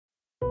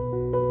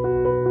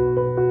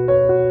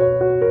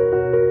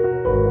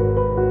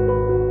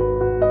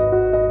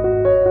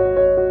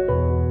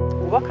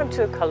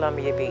to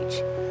Columbia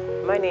Beach.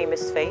 My name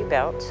is Faye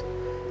Belt,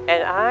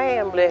 and I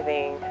am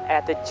living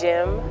at the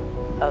gem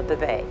of the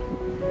Bay.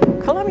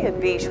 Columbia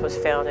Beach was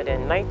founded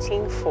in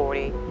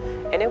 1940,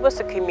 and it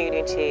was a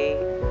community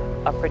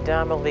of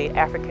predominantly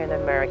African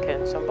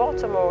Americans from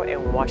Baltimore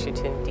and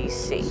Washington,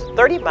 D.C.,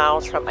 30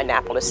 miles from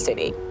Annapolis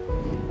City.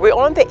 We're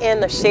on the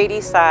end of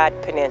Shady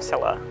Side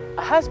Peninsula.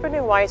 A husband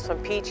and wife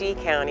from PG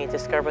County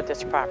discovered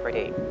this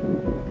property.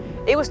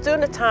 It was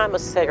during the time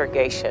of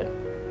segregation,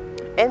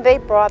 and they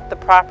brought the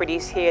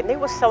properties here and they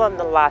were selling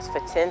the lots for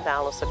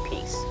 $10 a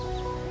piece.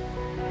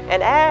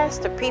 And as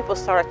the people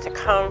started to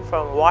come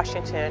from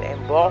Washington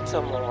and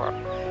Baltimore,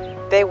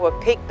 they would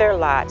pick their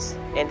lots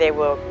and they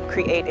will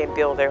create and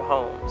build their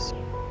homes.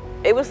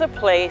 It was a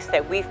place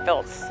that we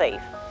felt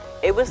safe.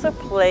 It was a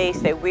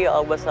place that we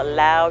was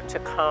allowed to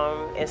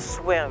come and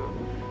swim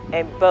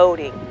and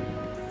boating,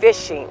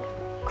 fishing,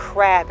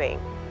 crabbing,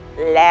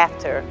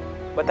 laughter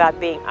without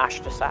being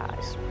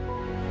ostracized.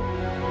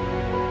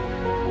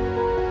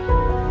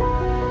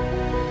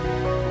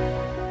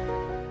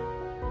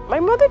 My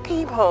mother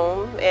came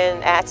home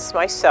and asked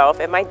myself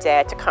and my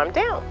dad to come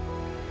down.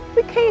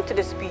 We came to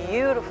this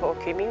beautiful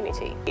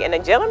community, and a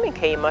gentleman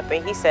came up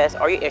and he says,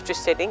 "Are you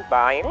interested in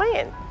buying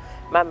land?"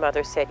 My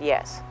mother said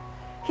yes.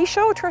 He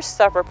showed her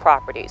several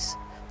properties.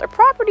 The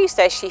properties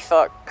that she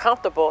felt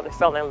comfortable and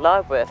fell in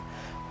love with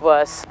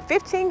was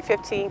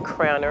 1515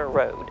 Crowner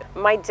Road.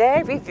 My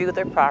dad reviewed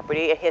the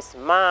property and his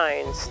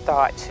mind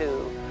started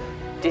to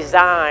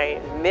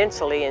design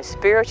mentally and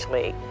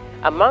spiritually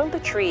among the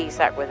trees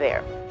that were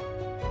there.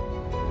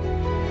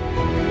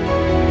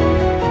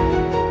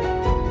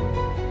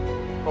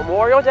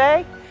 Memorial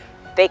Day,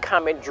 they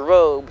come in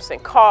droves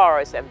and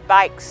cars and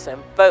bikes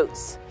and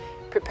boats,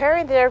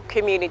 preparing their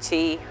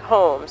community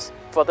homes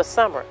for the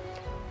summer.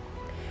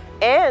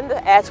 And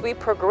as we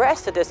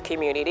progressed to this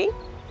community,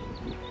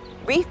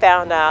 we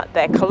found out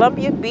that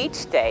Columbia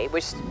Beach Day,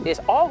 which is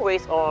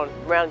always on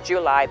around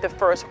July, the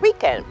first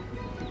weekend.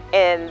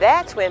 And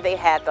that's when they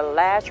had the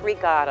last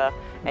regatta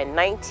in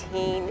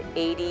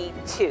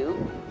 1982.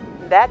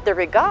 That the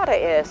regatta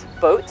is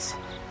boats,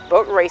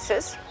 boat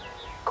races,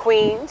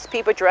 queens,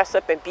 people dressed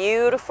up in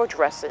beautiful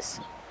dresses.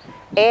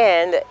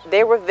 And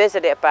they were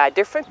visited by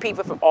different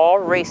people from all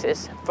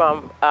races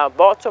from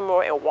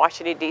Baltimore and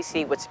Washington,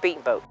 D.C. with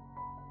speedboat.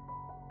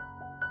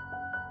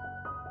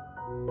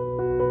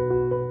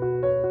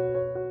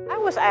 I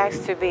was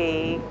asked to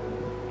be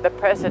the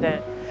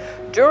president.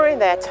 During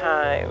that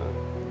time,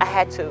 I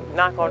had to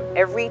knock on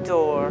every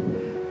door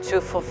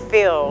to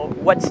fulfill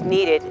what's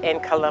needed in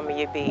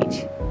Columbia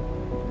Beach.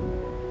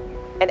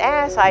 And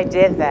as I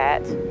did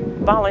that,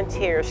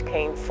 volunteers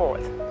came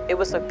forth. It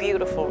was a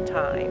beautiful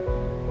time.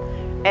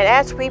 And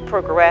as we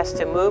progressed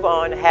to move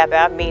on and have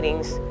our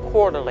meetings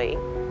quarterly,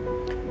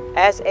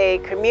 as a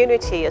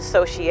community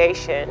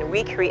association,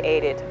 we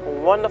created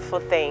wonderful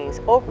things,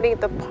 opening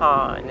the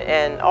pond,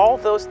 and all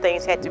those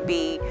things had to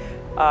be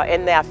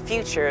in our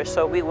future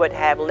so we would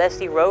have less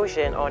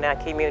erosion on our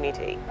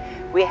community.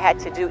 We had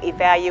to do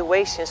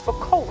evaluations for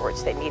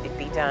culverts that needed to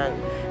be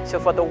done so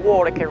for the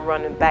water can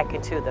run back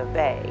into the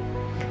bay.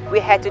 We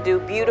had to do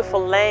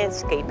beautiful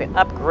landscaping,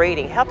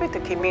 upgrading, helping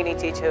the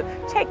community to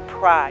take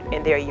pride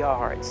in their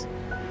yards.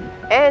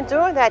 And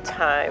during that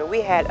time, we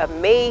had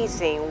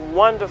amazing,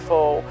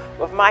 wonderful,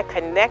 with my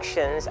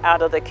connections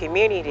out of the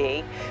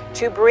community,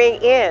 to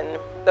bring in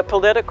the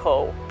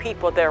political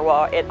people that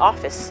were in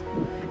office.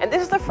 And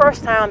this is the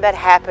first time that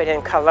happened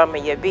in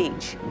Columbia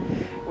Beach.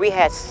 We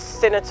had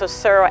Senator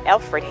Sarah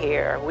Elford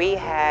here. We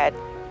had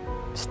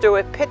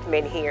Stuart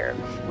Pittman here.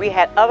 We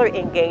had other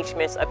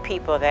engagements of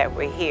people that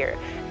were here.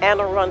 Anne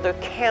Arundel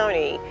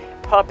County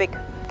Public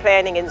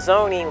Planning and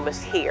Zoning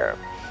was here.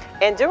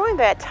 And during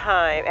that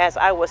time, as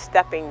I was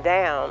stepping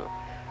down,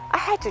 I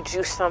had to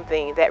do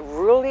something that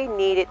really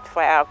needed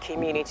for our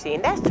community,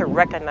 and that's to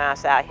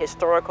recognize our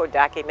historical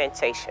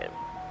documentation.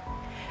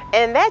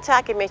 And that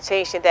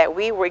documentation that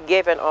we were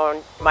given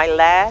on my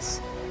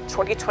last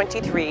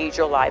 2023,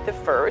 July the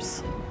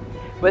 1st,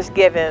 was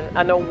given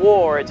an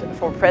award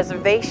for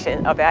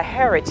preservation of our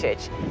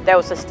heritage that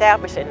was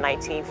established in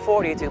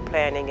 1940 through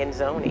planning and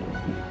zoning.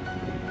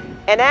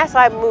 And as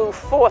I moved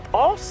forth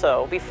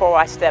also, before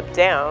I stepped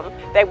down,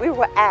 that we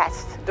were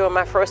asked during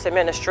my first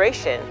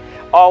administration,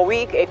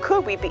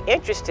 could we be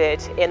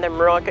interested in the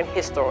American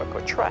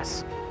Historical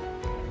Trust?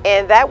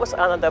 And that was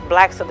under the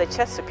Blacks of the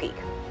Chesapeake.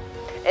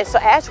 And so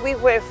as we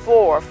went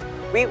forth,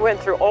 we went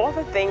through all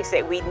the things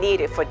that we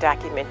needed for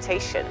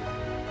documentation.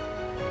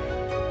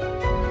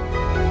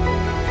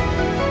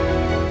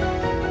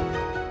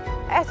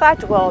 As I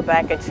dwell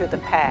back into the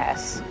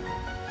past,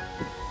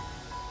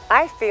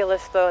 I feel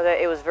as though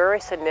that it was very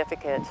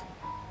significant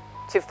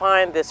to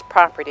find this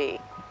property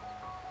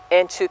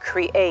and to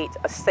create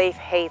a safe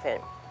haven.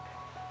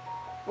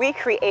 We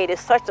created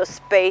such a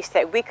space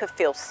that we could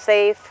feel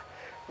safe,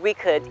 we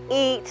could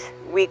eat,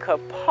 we could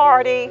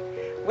party,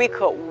 we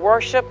could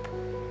worship.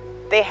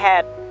 They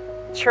had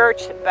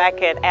church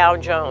back at Al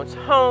Jones'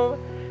 home.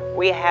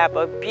 We have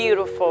a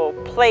beautiful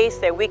place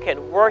that we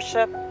can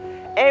worship.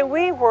 And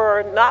we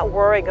were not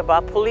worrying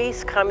about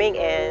police coming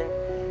in,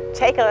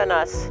 taking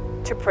us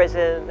to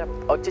prison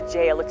or to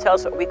jail to tell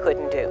us what we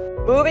couldn't do.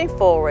 Moving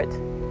forward,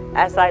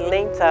 as I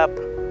linked up,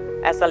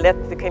 as I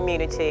left the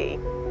community,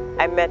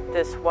 I met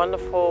this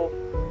wonderful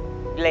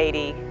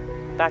lady,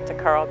 Dr.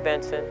 Carl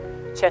Benson,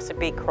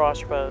 Chesapeake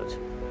Crossroads,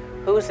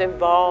 who's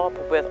involved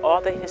with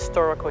all the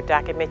historical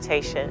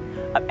documentation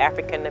of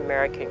African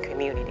American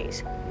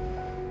communities.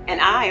 And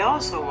I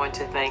also want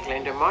to thank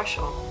Linda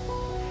Marshall,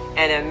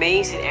 an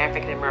amazing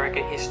African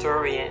American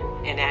historian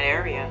in that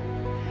area,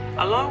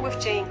 along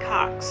with Jane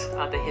Cox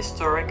of the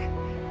Historic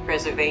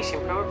Preservation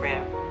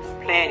Program,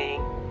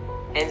 Planning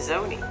and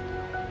Zoning,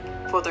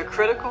 for the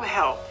critical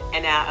help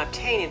in our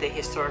obtaining the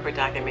historical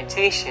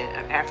documentation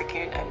of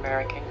African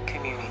American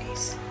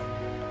communities.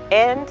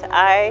 And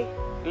I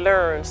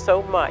learned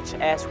so much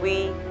as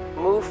we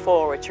move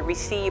forward to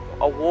receive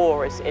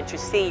awards and to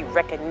see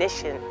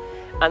recognition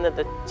under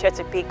the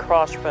Chesapeake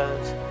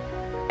Crossroads.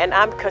 And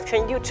I'm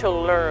continue to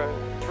learn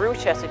through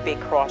Chesapeake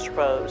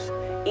Crossroads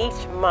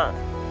each month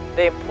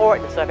the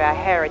importance of our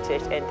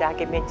heritage and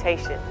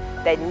documentation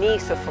that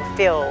needs to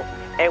fulfill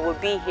and will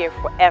be here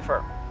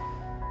forever.